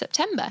 2nd of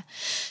September.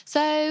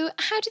 So,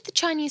 how did the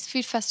Chinese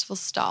Food Festival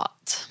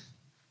start?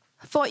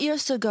 4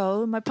 years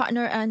ago, my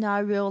partner and I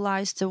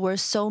realized there were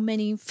so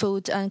many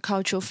food and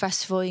cultural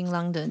festivals in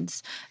London,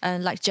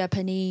 like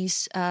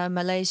Japanese,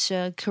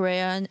 Malaysia,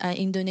 Korean, and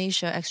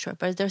Indonesia, etc.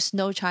 But there's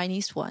no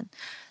Chinese one.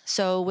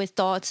 So we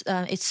thought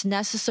it's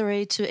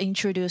necessary to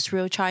introduce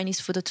real Chinese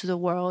food to the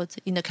world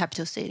in the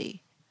capital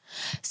city.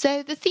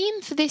 So the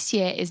theme for this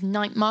year is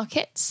night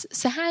markets.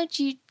 So how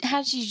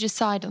did you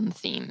decide on the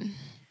theme?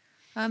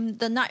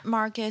 The night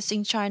markets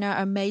in China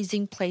are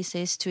amazing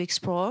places to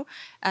explore,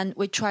 and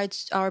we tried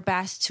our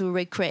best to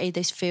recreate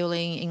this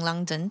feeling in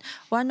London.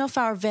 One of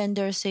our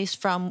vendors is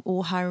from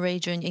Wuhan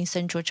region in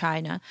central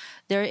China.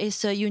 There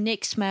is a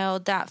unique smell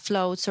that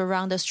floats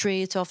around the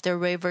streets of the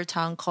river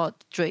town called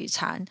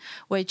Zhuichan,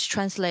 which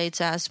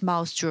translates as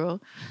mouse drool.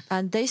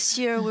 And this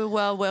year we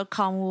will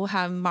welcome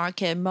Wuhan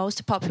market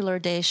most popular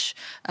dish,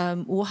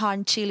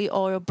 Wuhan chili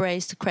oil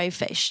braised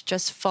crayfish.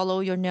 Just follow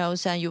your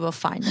nose and you will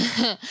find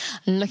it.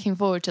 I'm looking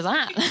forward to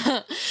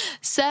that.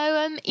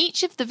 So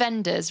each of the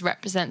vendors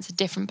represents a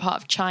different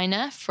part of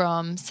China,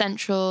 from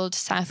central to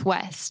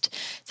southwest.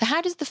 So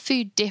how does the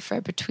food differ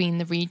between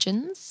the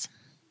regions?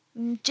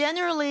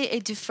 Generally,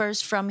 it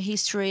differs from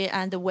history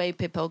and the way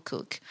people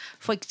cook.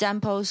 For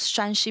example,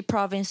 Shanxi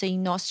province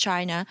in North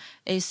China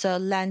is a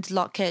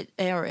landlocked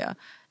area.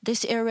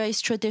 This area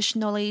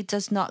traditionally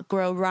does not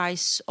grow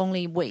rice,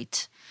 only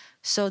wheat.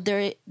 So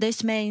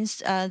this means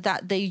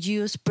that they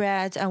use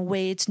bread and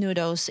wheat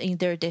noodles in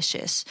their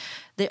dishes.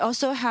 They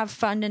also have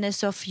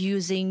fondness of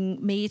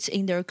using meat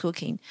in their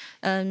cooking.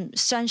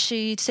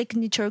 Shanxi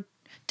signature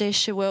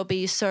dish will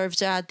be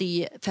served at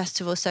the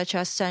festival, such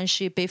as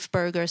Shanxi beef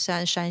burgers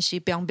and Shanxi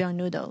biang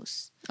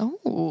noodles.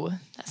 Oh,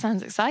 that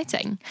sounds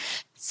exciting.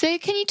 So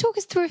can you talk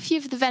us through a few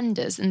of the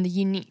vendors and the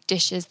unique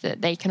dishes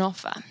that they can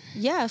offer?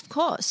 Yeah, of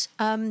course.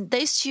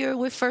 This year,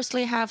 we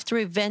firstly have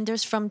 3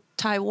 vendors from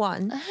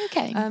Taiwan.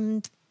 Okay.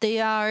 They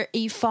are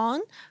Yifang.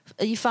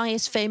 Yifang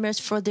is famous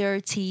for their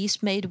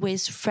teas made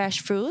with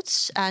fresh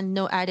fruits and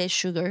no added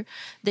sugar.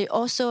 They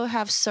also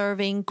have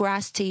serving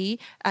grass tea,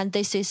 and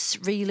this is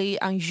really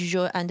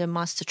unusual and a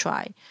must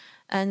try.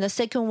 And the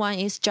second one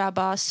is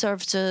Jabba,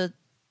 served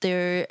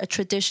their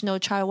traditional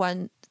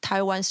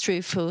Taiwan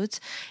street food.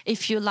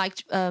 If you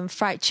like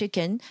fried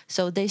chicken,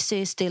 so this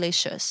is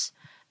delicious.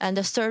 And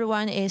the third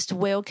one is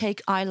Whale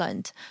Cake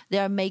Island. They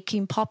are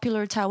making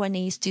popular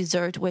Taiwanese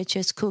dessert, which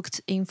is cooked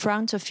in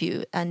front of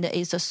you, and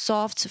is a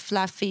soft,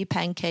 fluffy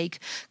pancake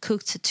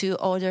cooked to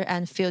order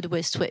and filled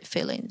with sweet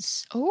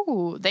fillings.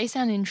 Oh, they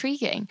sound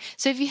intriguing.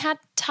 So have you had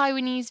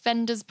Taiwanese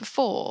vendors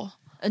before?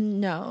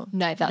 No.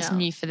 No, that's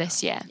new for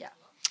this year. Yeah.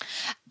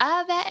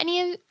 Are there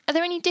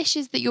any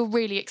dishes that you're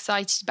really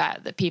excited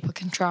about that people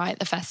can try at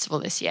the festival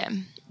this year?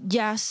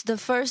 Yes, the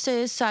first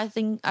is, I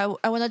think I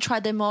want to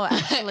try them all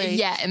actually.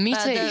 Yeah, me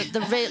too.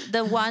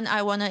 The one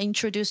I want to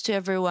introduce to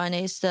everyone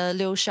is the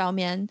Liu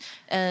Xiaomian.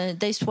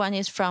 This one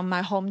is from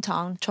my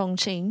hometown,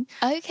 Chongqing.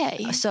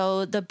 Okay.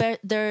 So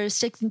their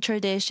signature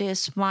dish is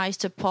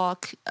smiced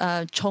pork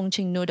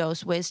Chongqing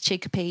noodles with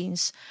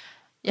chickpeas.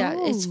 Yeah,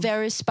 Ooh. It's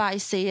very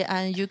spicy,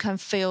 and you can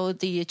feel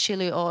the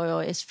chili oil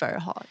is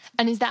very hot.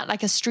 And is that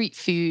like a street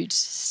food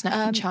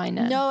snack in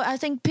China? No, I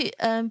think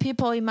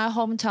people in my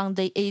hometown,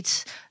 they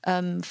eat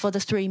for the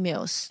 3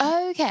 meals.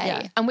 Okay.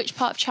 Yeah. And which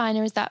part of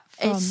China is that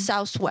from? It's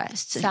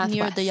southwest,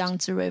 near the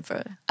Yangtze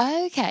River.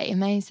 Okay,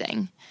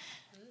 amazing.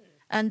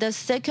 And the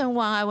second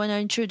one I want to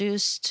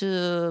introduce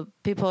to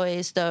people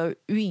is the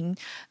Yun.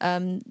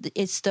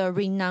 It's the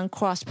Yunnan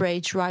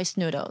crossbreed rice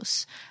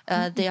noodles.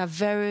 They are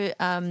very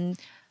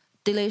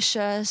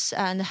delicious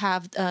and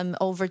have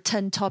over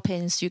 10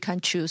 toppings you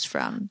can choose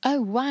from. Oh,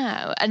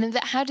 wow. And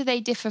how do they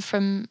differ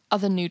from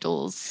other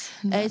noodles?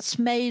 It's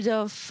made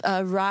of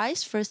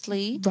rice,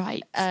 firstly.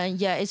 Right.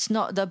 Yeah, it's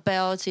not the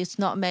bells. It's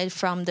not made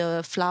from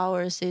the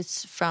flours.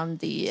 It's from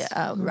the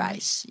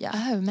rice. Yeah.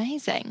 Oh,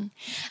 amazing.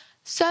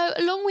 So,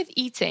 along with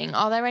eating,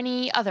 are there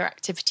any other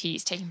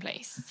activities taking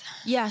place?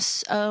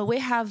 Yes, we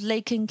have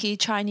Lake Kinki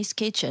Chinese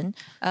Kitchen.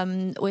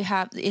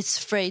 It's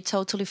free,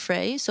 totally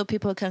free, so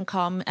people can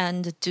come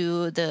and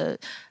do the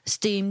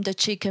steamed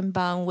chicken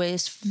bun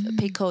with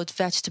pickled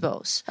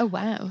vegetables. Oh,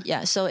 wow.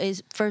 Yeah, so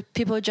it's for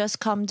people just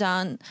come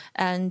down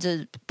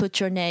and put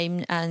your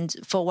name and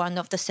for one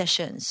of the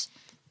sessions.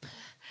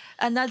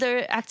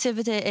 Another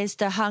activity is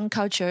the Han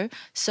culture.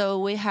 So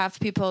we have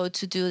people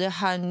to do the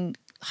Han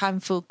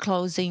hand food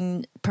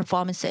clothing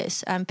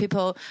performances, and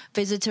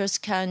visitors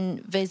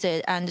can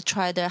visit and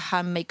try the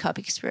hand makeup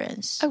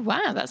experience. Oh,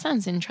 wow, that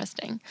sounds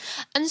interesting.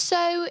 And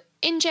so,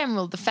 in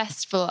general, the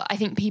festival, I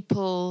think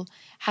people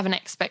have an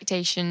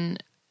expectation,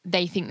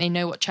 they think they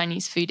know what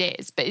Chinese food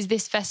is, but is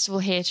this festival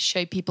here to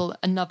show people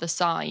another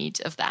side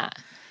of that?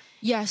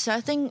 Yes, I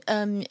think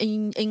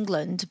in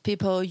England,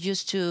 people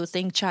used to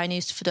think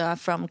Chinese food are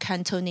from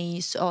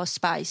Cantonese or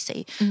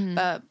spicy.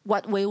 But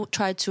what we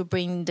try to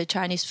bring the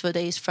Chinese food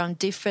is from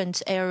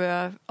different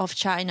area of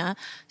China.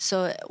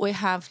 So we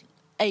have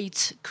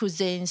 8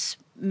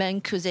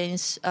 main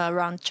cuisines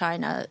around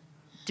China.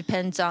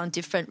 Depends on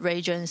different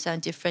regions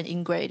and different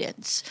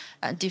ingredients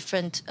and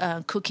different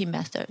cooking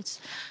methods.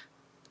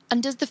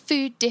 And does the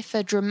food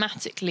differ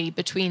dramatically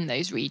between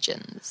those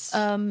regions?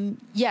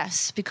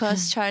 Yes,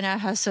 because China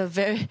has a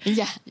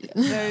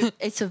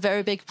it's a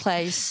very big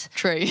place.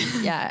 True.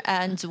 Yeah,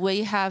 and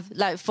we have,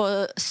 like,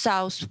 for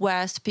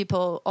Southwest,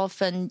 people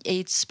often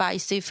eat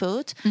spicy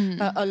food.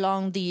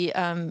 Along the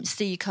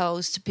sea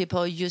coast,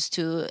 people used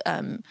to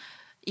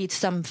eat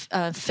some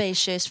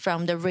fishes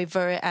from the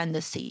river and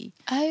the sea.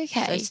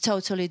 Okay. So it's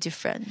totally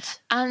different.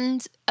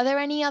 And are there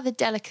any other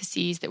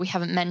delicacies that we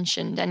haven't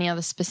mentioned, any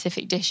other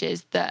specific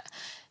dishes that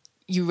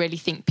you really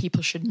think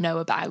people should know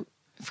about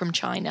from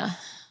China?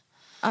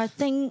 I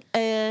think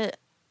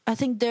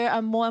there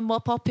are more and more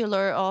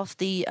popular of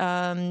the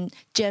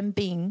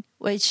jianbing,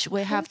 which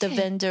we have the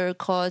vendor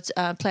called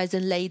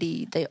Pleasant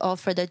Lady. They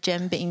offer the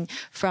jianbing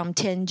from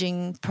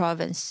Tianjin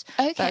province.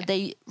 Okay. But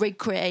they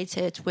recreate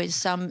it with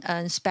some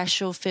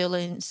special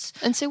fillings.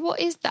 And so what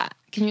is that?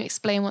 Can you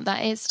explain what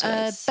that is to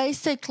us?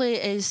 Basically,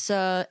 it's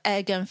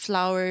egg and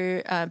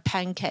flour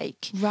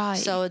pancake. Right.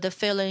 So the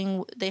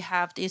filling, they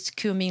have this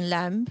cumin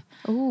lamb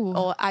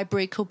or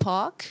ivory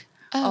pork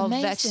or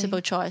amazing.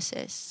 vegetable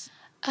choices.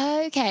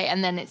 Okay,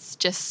 and then it's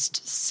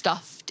just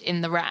stuffed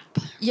in the wrap.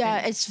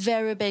 Yeah, it's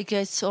very big.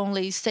 It's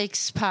only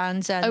 6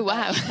 pounds, and oh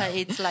wow,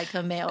 it's like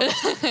a meal.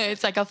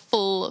 It's like a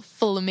full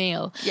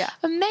meal. Yeah,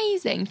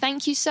 amazing.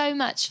 Thank you so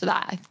much for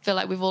that. I feel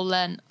like we've all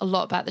learned a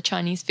lot about the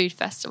Chinese Food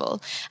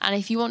Festival. And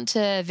if you want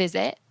to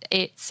visit,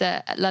 it's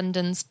at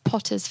London's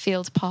Potters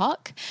Field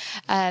Park,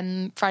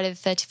 Friday the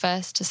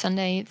 31st to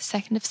Sunday the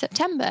 2nd of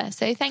September.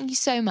 So thank you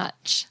so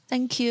much.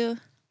 Thank you.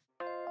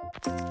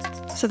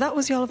 So that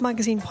was the Olive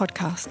Magazine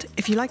podcast.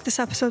 If you liked this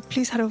episode,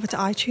 please head over to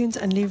iTunes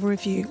and leave a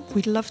review.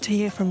 We'd love to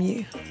hear from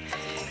you.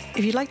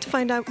 If you'd like to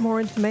find out more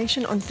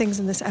information on things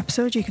in this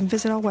episode, you can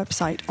visit our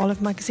website,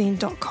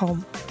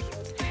 olivemagazine.com.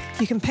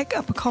 You can pick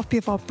up a copy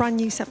of our brand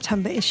new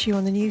September issue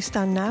on the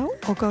newsstand now,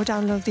 or go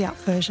download the app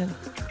version.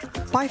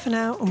 Bye for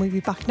now, and we'll be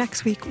back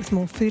next week with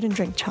more food and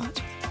drink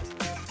chat.